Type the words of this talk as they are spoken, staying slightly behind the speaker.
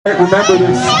Remember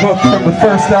this book from the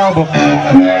first album. I'm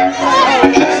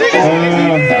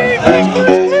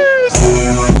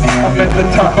at the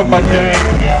top of my game.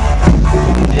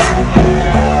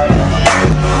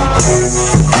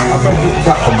 I'm at the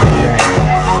top of my game.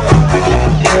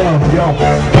 Yo.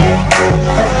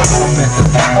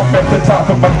 I'm at the top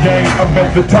of my game. I'm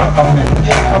at the top. I'm at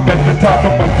the top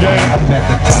of my game. I'm at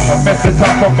the top. I'm at the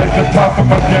top. I'm at the top of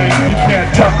my game. You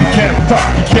can't top. You can't top.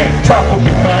 You can't topple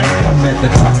me, man. I'm at the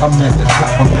top. I'm at the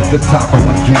top. I'm at the top of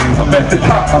my game. I'm at the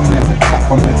top. I'm at the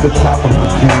top. I'm at the top of my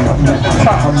game. I'm at the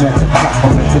top. I'm at the top.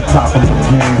 I'm at the top of my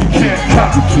game. You can't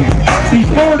top. You can't.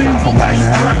 E40.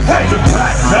 Hey,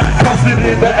 posted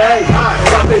in the A.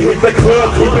 About to hit the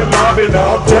club. We've been mobbing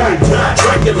all day.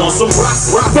 Drinking on some rock.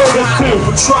 Soda too.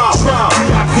 Trial.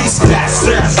 Peace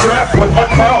Strap with my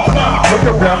car. Look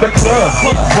around the club.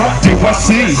 What do I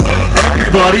see?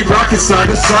 Everybody rocking side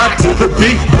to side to the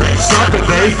beat. Stomping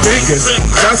their fingers,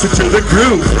 dancing to the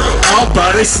groove. All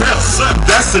by themselves.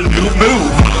 That's a new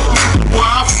move.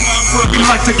 We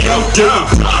like to go down.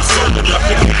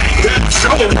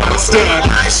 Show them how it's done.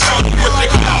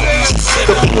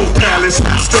 The pool palace,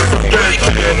 straight from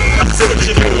Baghdad. I said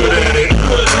you're good at it.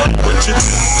 What you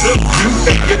do? You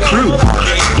and your crew.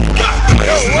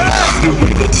 You be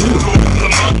the two.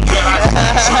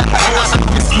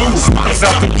 It's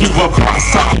not to give up my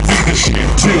side, do the shit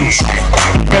too.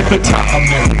 I'm at the top, I'm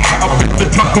at the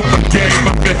top of my game.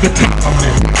 I'm at the top,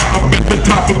 I'm at the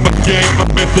top of my game.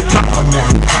 I'm at the top, I'm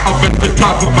at the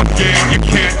top of my game. You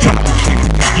can't top,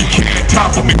 you can't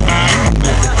topple me, man.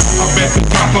 I'm at the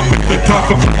top, I'm at the top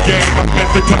of my game. I'm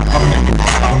at the top,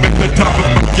 I'm at the top of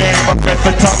my game. I'm at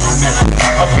the top,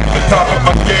 I'm at the top of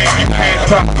my game. You can't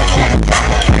top,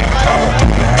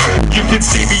 you can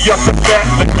see me up the back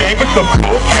in the game with the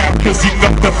full cap. Cause you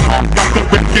got the pop, got the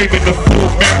rap game in the full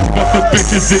map. Got the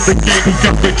bitches in the game who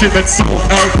got richer than sold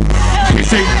out. We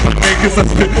say my name cause I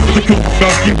spit the cool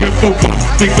mouth. You went for one,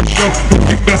 take the show. When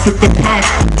you mess with the pot,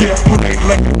 get played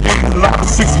like a game of lot of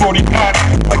 649.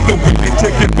 Like the weekend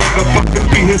ticket when the fucking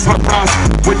beat hits my eyes.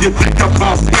 When you think I'm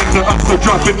lost in the ups or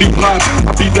dropping new lines,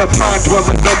 I'll be that blind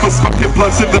dwelling over smoking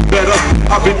blunts in the bed up.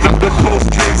 I've been down the cold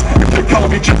streets, you can call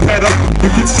me Geppetto. You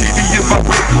can see me in my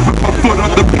whip with my foot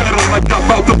on the pedal. Like I'm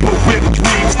multiple whip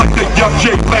dreams like the young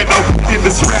Jay Leno. In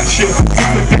this rap shit,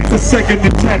 since the second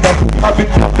Nintendo. I've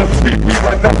been down the street, we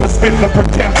right now to spin the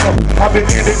pretender. I've been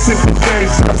in it since the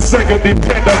days of Sega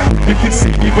Nintendo. You can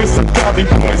see me with some Dolly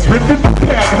boys ripping the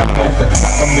panhandle.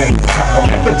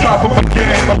 I'm at the top of my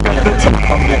game. I'm at the top.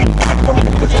 I'm at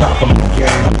the top of my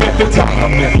game. I'm at the top.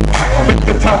 I'm at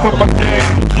the top of my game.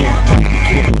 You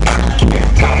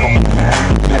can't top of my man.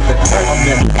 I'm at the top.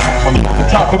 I'm at the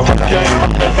top of my game.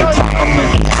 I'm at the top.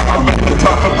 I'm at the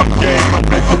top of my game.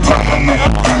 I'm at the top.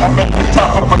 I'm at the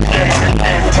top of my game.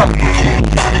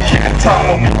 You can't top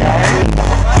of me.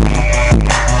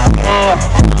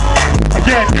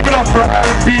 Again, give it up for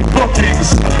R&B bookings.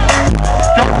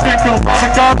 Don't think of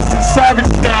Monacops and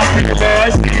Savage down here, man. I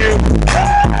see you.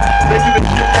 They do the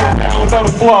shit right now without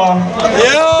a flaw.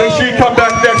 Yeah. Make sure you come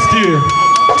back next year.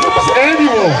 It's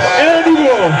annual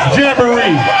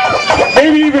jamboree.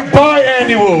 Maybe even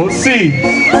biannual. Let's see.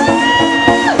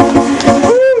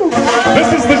 Woo. This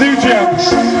is the new jam.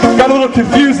 Got a little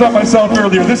confused on myself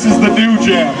earlier. This is the new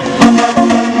jam.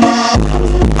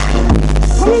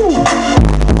 Woo.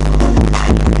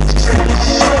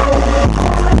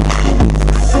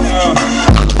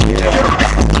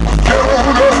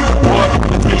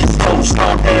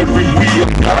 Every wheel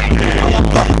got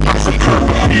it's a curved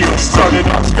wheel. Started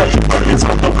off scratching buckets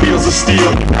on the wheels of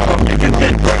steel. Now I'm making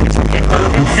head brackets on the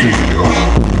urban feel.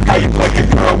 How you like it,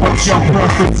 girl? What's your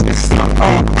preference? It's not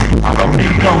on. I don't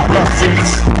need no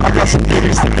reference. I got some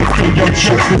goodies that can fill your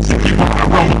chest if you wanna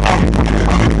roll on.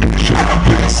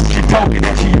 She told me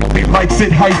that she only likes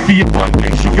it hyphy. And one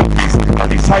day she gon' be some of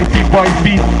these hyphy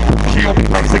wifey. She only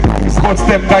likes it cause what's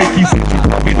them Nikes. And she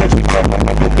told me that she never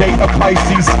had the day of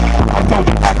Pisces. I told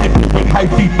her I can do it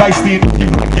hyphy nicely. And if you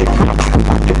like it crunk,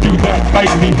 I can do that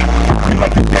nightly. You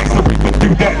like to dance, so we can do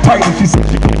that tightly. She said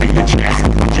she gave me a chance,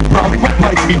 but she probably would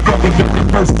like me from the very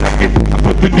first second. I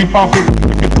put the new off it.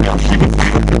 You can tell she was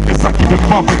feeling it. Cause I keep it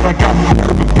bumping. I got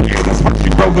her urban beer. That's why she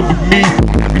rolling with me.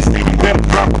 Every city that I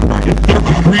drop, I get 3rd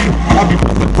degree. I'll be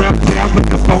rolling rap down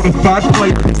like a bonafide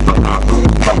player. It's the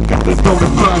fuck got this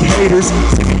bonafide haters.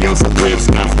 See me on some ribs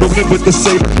now, rolling with the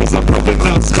saber. Cause I'm rolling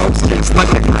out scopes, just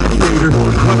like a gladiator.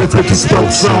 150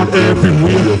 spokes on every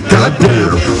wheel.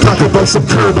 Goddamn, talk about like some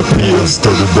curb appeals.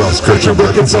 Turning off, scratching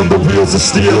records on the wheels of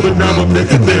steel. And now I'm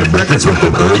making their records with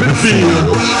an urban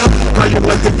feel. How you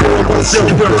like the girl, what's your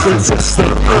reference? It's the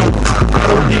I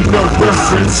don't need no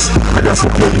reference. I got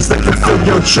some ladies that can fill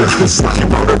your chest. Just like you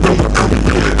wanna roll up, come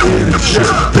here and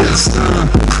check this.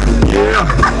 Yeah,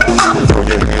 throw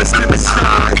your hands in the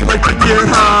sky like to get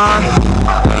high.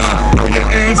 Throw your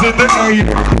hands in the air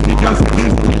because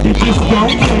you just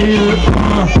don't care.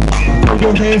 Throw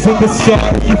your hands in the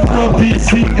sky, you feel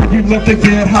BC and you love to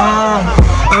get high.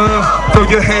 Throw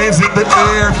your hands in the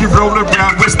air if you roll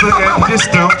around with the air, you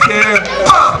just don't care.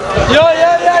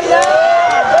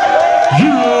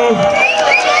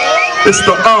 It's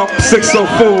the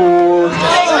 604.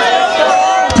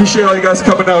 Appreciate all you guys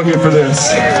coming out here for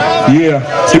this. Yeah.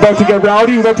 You about to get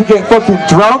rowdy? You about to get fucking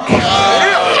drunk?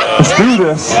 Let's do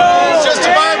this. It's just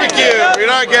a barbecue. You're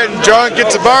not getting drunk,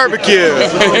 it's a barbecue.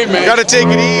 Hey, man. You gotta take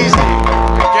it easy.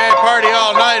 You can't party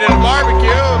all night at a barbecue.